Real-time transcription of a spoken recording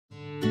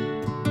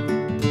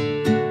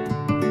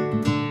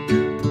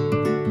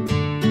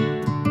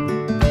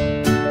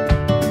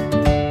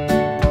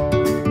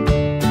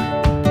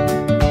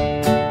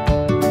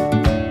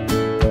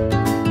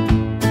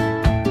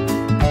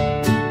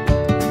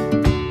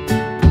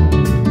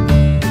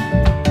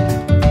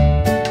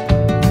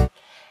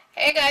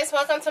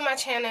guys, welcome to my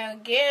channel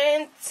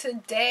again.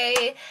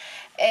 Today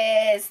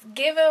is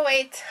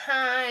giveaway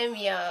time,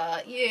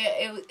 y'all.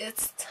 Yeah,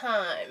 it's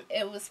time.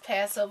 It was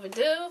past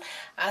overdue.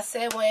 I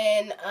said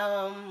when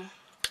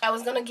I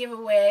was gonna give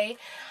away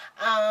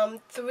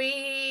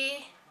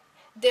 3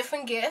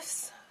 different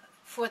gifts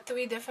for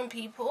 3 different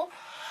people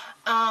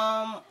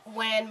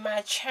when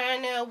my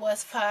channel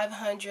was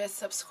 500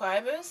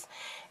 subscribers,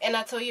 and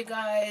I told you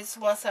guys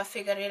once I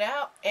figured it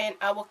out and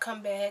I will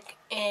come back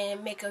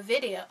and make a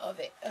video of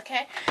it.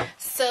 Okay,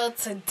 so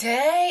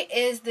today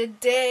is the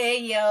day,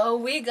 yo.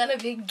 We're gonna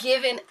be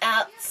giving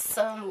out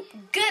some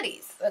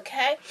goodies.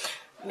 Okay,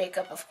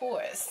 makeup of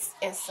course,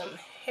 and some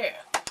hair.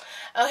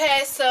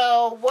 Okay,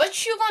 so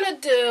what you're gonna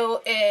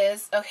do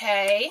is,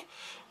 okay,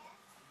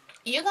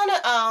 you're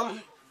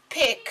gonna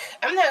pick,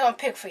 I'm not gonna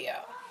pick for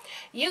y'all.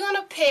 You're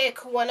gonna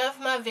pick one of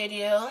my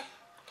videos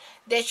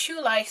that you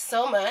like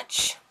so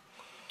much.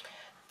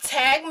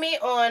 Tag me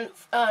on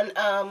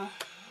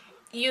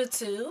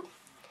YouTube.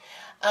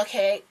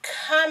 Okay,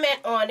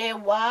 comment on it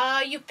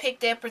why you picked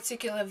that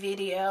particular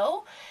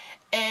video,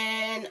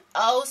 and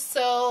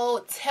also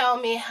tell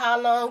me how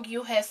long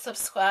you have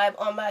subscribed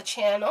on my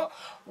channel,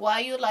 why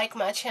you like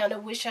my channel,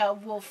 which I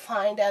will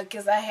find out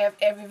because I have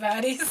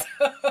everybody's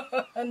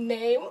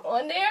name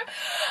on there.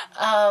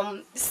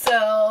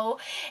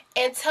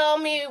 And tell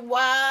me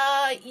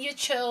why you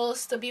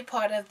chose to be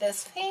part of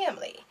this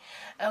family.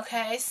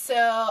 Okay,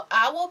 so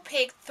I will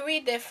pick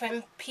 3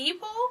 different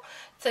people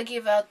to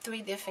give out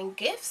 3 different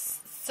gifts.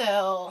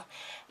 So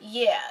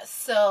yeah,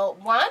 so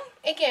 1,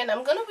 again,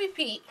 I'm gonna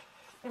repeat.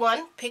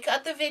 1, pick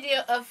out the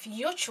video of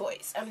your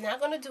choice. I'm not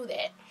gonna do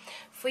that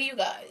for you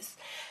guys.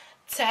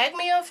 Tag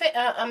me on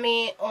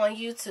on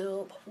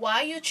YouTube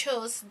why you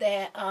chose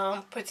that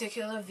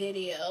particular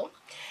video,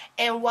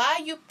 and why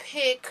you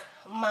pick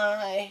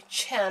my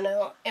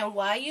channel, and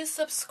why you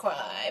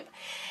subscribe,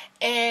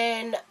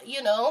 and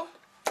you know,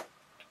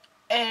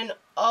 and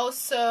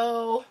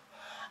also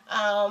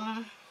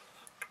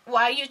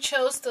why you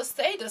chose to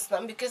stay this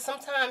long, because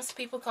sometimes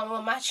people come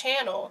on my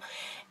channel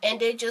and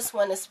they just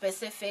want a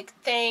specific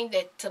thing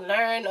that to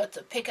learn or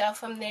to pick out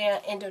from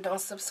there, and they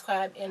don't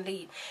subscribe and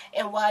leave,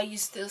 and why you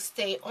still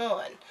stay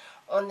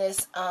on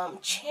this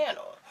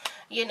channel,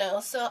 you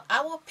know. So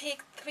I will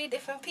pick 3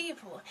 different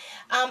people.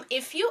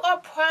 If you are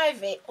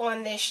private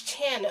on this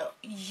channel,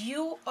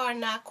 you are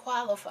not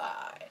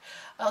qualified.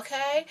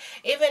 Okay,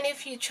 even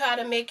if you try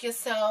to make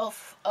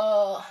yourself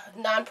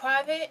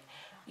non-private,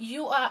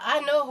 you are. I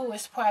know who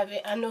is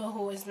private, I know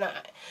who is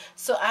not.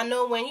 So I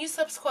know when you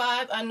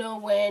subscribe, I know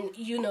when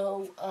you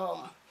know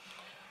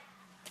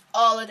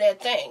all of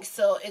that thing.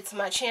 So it's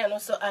my channel,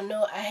 so I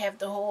know I have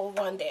the whole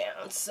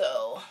rundown.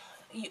 So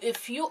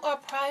if you are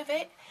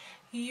private,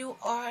 you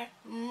are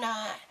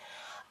not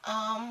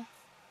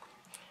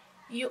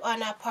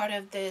part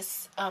of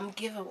this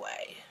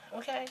giveaway.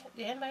 Okay,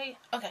 anybody?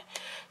 Okay,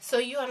 so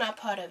you are not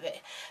part of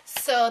it.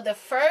 So the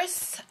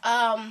first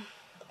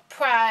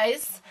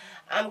prize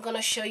I'm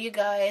gonna show you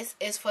guys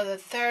is for the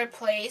 3rd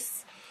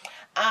place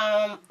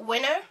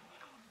winner.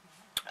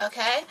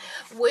 Okay,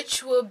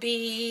 which will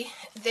be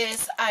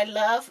this I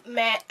Love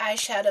Matte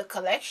Eyeshadow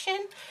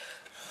Collection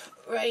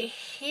right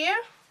here,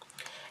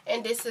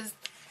 and this is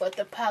what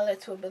the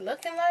palette will be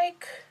looking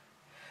like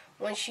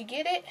once you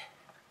get it.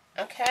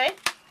 Okay,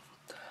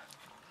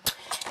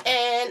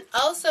 and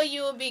also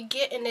you will be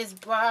getting this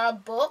brow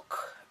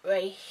book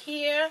right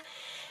here,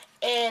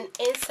 and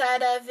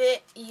inside of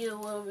it you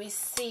will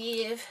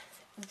receive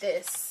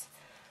this.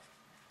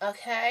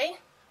 Okay,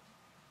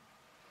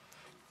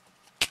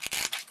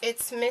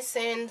 it's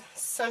missing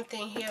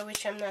something here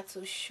which I'm not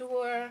too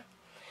sure.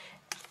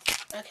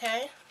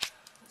 Okay,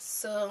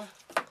 so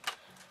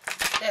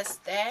that's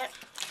that.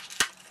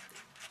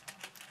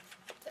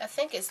 I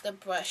think it's the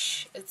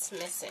brush it's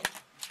missing.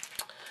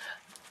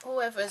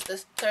 Whoever is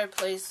the 3rd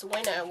place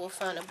winner will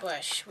find a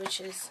brush, which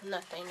is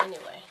nothing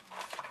anyway.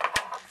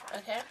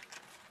 Okay,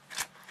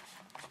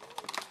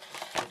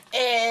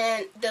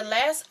 and the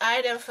last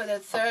item for the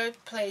 3rd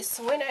place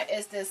winner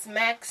is this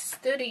MAC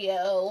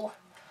Studio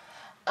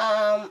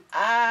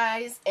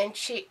Eyes and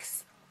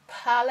Cheeks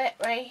palette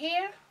right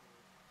here.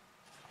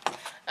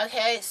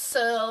 Okay,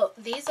 so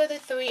these are the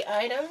 3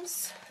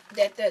 items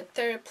that the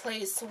 3rd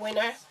place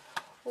winner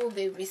will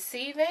be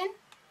receiving.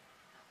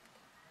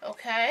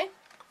 Okay,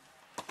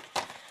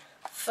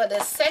 for the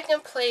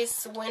 2nd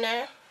place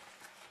winner,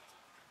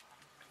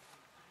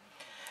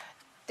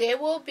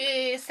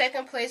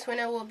 second place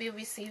winner will be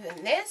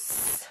receiving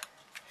this,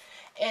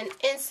 and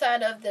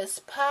inside of this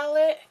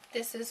palette,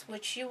 this is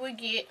what you will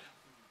get.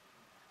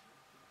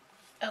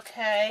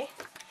 Okay,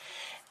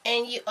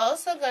 and you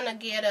also gonna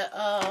get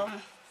a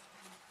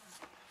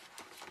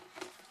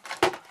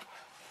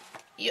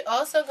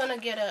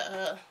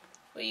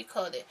what do you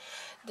call it,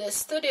 the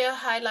Studio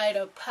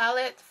Highlighter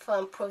palette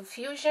from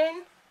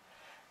Profusion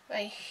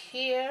right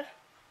here.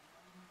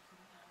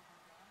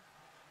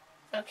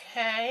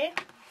 Okay,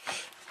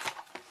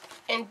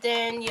 and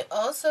then you're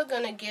also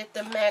gonna get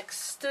the MAC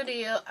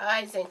Studio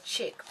Eyes and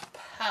Cheek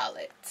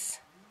palette.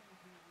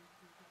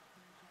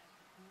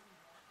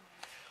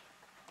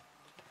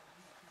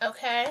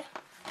 Okay,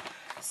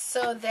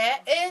 so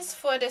that is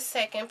for the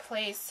second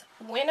place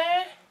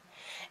winner.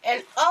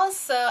 And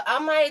also I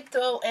might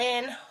throw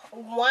in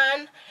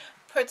one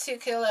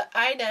particular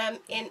item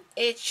in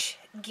each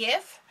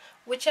gift,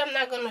 which I'm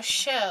not going to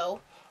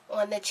show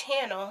on the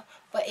channel,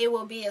 but it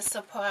will be a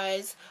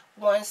surprise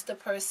once the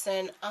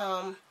person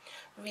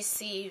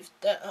receives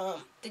the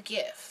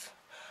gift.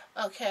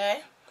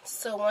 Okay,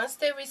 so once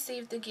they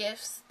receive the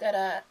gifts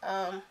that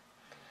I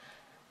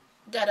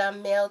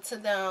mailed to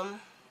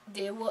them,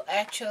 they will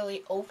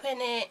actually open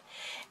it,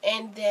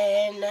 and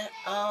then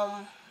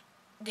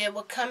they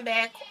will come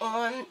back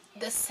on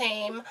the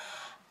same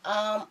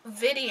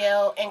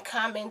video and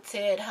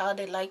commented how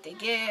they like the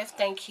gift,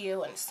 thank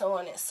you, and so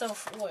on and so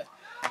forth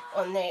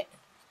on the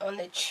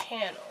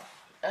channel.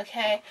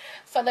 Okay,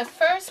 for the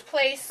first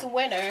place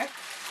winner,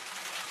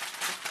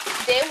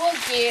 they will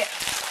get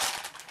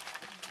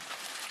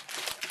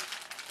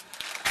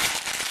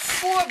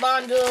 4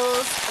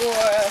 bundles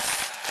or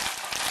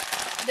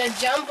the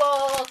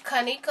Jumbo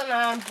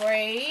Kanekalon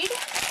braid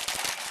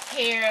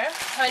hair,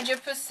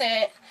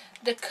 100%,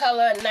 the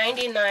color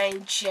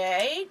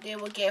 99J. They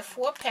will get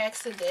 4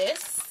 packs of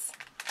this.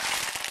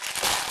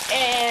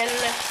 And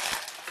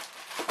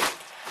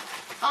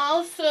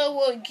also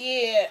will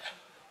get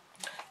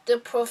the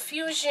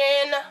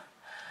Profusion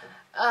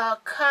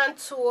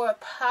contour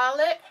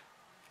palette.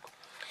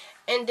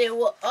 And they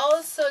will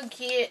also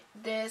get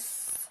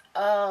this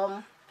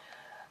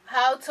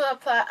how to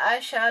apply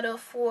eyeshadow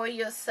for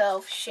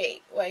yourself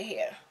shape right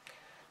here.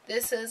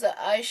 This is an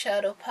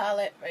eyeshadow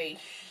palette right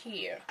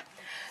here.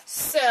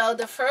 So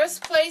the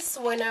first place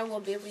winner will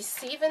be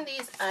receiving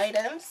these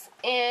items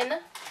in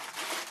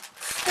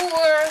 4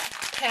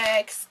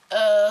 packs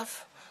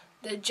of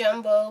the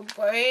Jumbo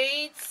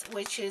braids,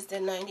 which is the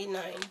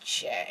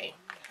 99J.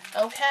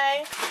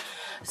 Okay,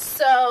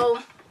 so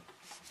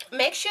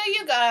make sure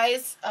you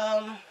guys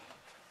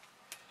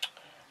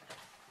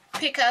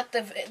pick out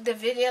the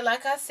video,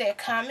 like I said,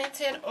 comment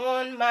it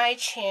on my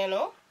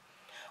channel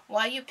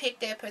while you pick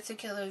that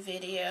particular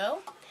video.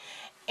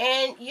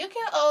 And you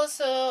can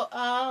also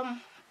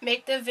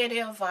make the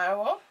video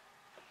viral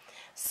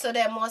so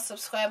that more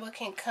subscribers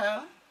can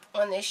come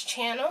on this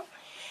channel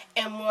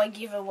and more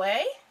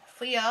giveaway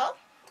for y'all,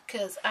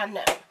 because I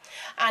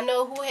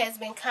know who has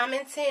been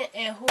commenting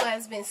and who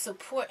has been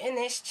supporting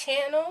this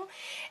channel,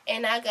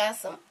 and I got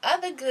some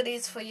other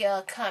goodies for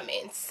y'all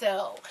coming.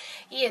 So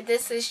yeah,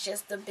 this is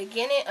just the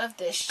beginning of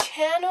this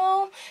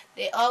channel.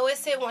 They always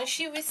say once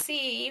you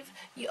receive,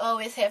 you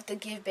always have to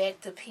give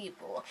back to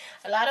people.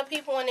 A lot of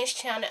people on this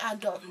channel I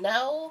don't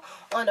know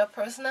on a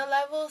personal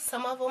level.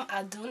 Some of them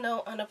I do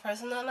know on a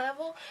personal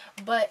level,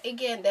 but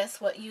again,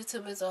 that's what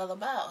YouTube is all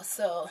about.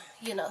 So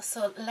you know,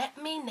 so let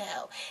me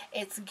know.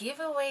 It's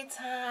giveaway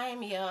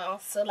time, y'all.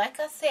 So like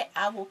I said,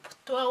 I will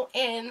throw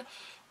in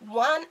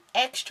 1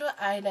 extra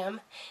item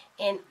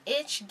in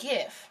each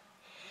gift.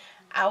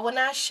 I will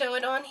not show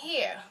it on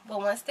here, but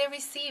once they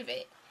receive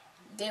it,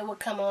 they will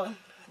come on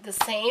the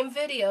same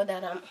video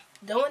that I'm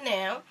doing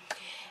now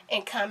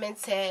and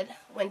commented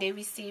when they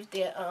receive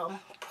their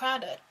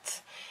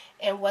product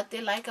and what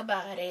they like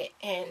about it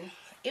and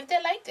if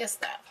they like their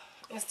stuff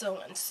and so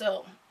on.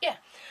 So yeah,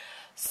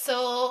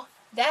 so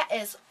that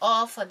is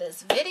all for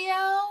this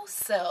video.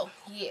 So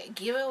yeah,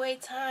 giveaway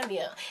time,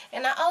 yeah.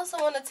 And I also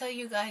want to tell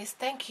you guys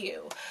thank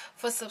you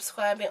for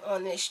subscribing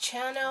on this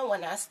channel.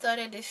 When I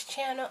started this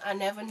channel, I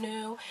never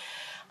knew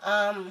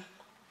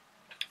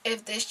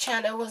if this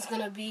channel was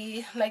gonna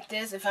be like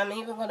this, if I'm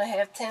even gonna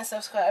have 10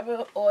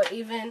 subscribers or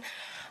even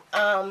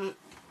 2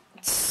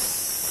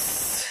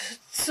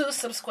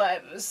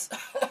 subscribers.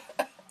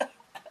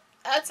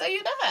 I'll tell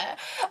you that.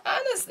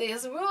 Honestly,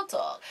 it's real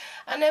talk.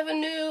 I never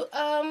knew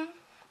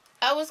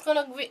I was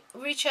gonna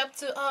reach up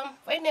to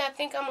right now I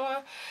think I'm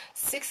on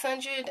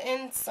 600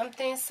 and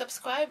something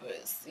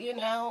subscribers, you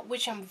know,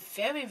 which I'm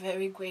very,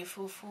 very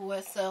grateful for.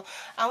 So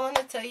I want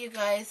to tell you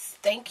guys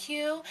thank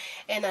you,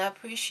 and I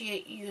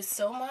appreciate you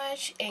so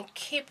much, and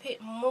keep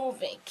it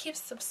moving, keep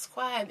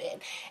subscribing,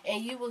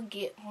 and you will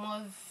get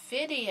more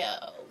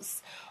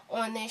videos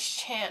on this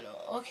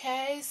channel.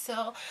 Okay,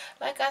 so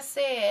like I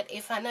said,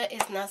 if I know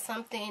it's not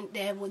something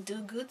that would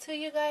do good to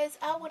you guys,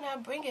 I will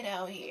not bring it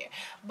out here.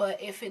 But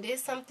if it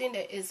is something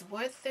that is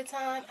worth the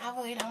time, I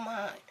really don't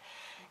mind.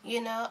 You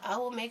know, I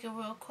will make it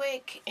real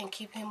quick and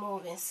keep it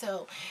moving.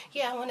 So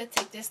yeah, I want to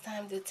take this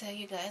time to tell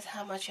you guys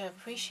how much I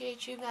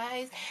appreciate you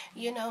guys.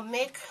 You know,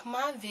 make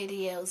my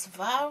videos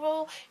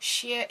viral,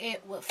 share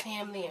it with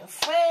family and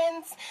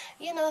friends.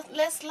 You know,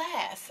 let's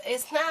laugh.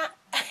 It's not,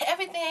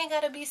 everything ain't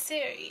gotta be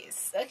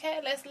serious. Okay,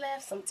 let's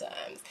laugh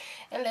sometimes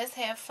and let's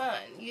have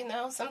fun. You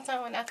know,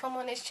 sometimes when I come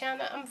on this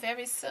channel, I'm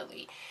very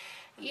silly.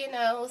 You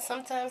know,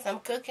 sometimes I'm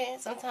cooking,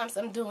 sometimes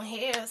I'm doing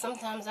hair,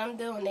 sometimes I'm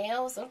doing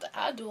nails,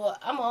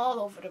 I'm all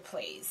over the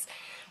place.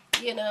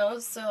 You know,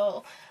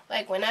 so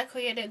like when I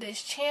created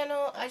this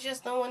channel, I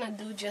just don't want to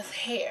do just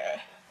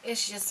hair.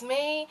 It's just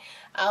me.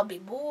 I'll be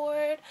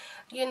bored,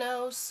 you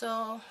know,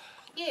 so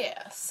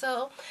yeah,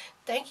 so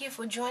thank you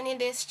for joining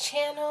this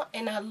channel,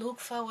 and I look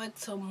forward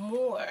to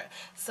more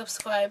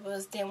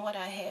subscribers than what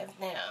I have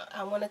now.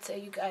 I want to tell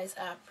you guys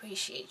I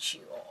appreciate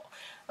you all.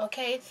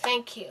 Okay,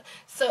 thank you.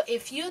 So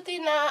if you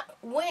did not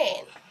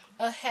win,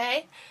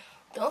 okay,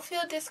 don't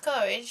feel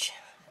discouraged.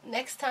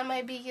 Next time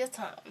might be your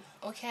time.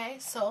 Okay,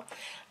 so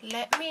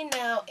let me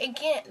know.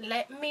 Again,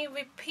 let me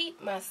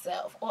repeat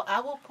myself, or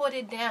I will put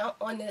it down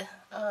on the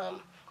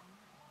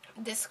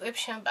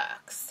description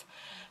box.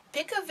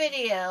 Pick a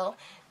video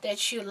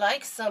that you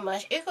like so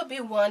much. It could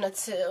be one or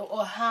two,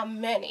 or how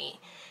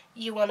many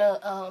you want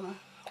to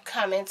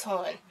comment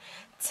on.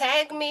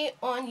 Tag me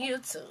on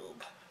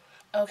YouTube.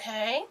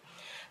 Okay,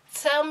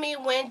 tell me,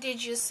 when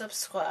did you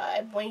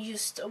subscribe? When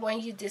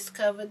you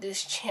discovered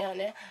this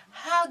channel?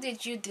 How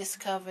did you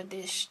discover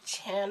this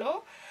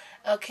channel?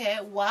 Okay,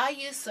 why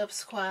you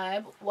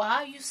subscribe?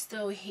 Why you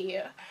still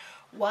here?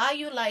 Why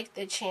you like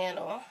the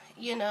channel?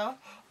 You know,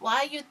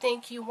 why you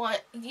think you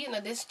want,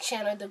 this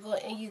channel to go,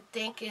 and you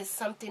think it's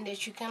something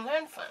that you can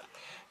learn from.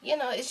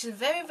 It's just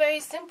very,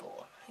 very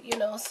simple.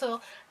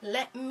 So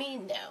let me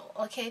know.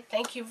 Okay,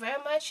 thank you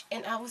very much,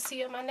 and I will see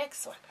you on my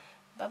next one.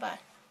 Bye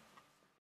bye.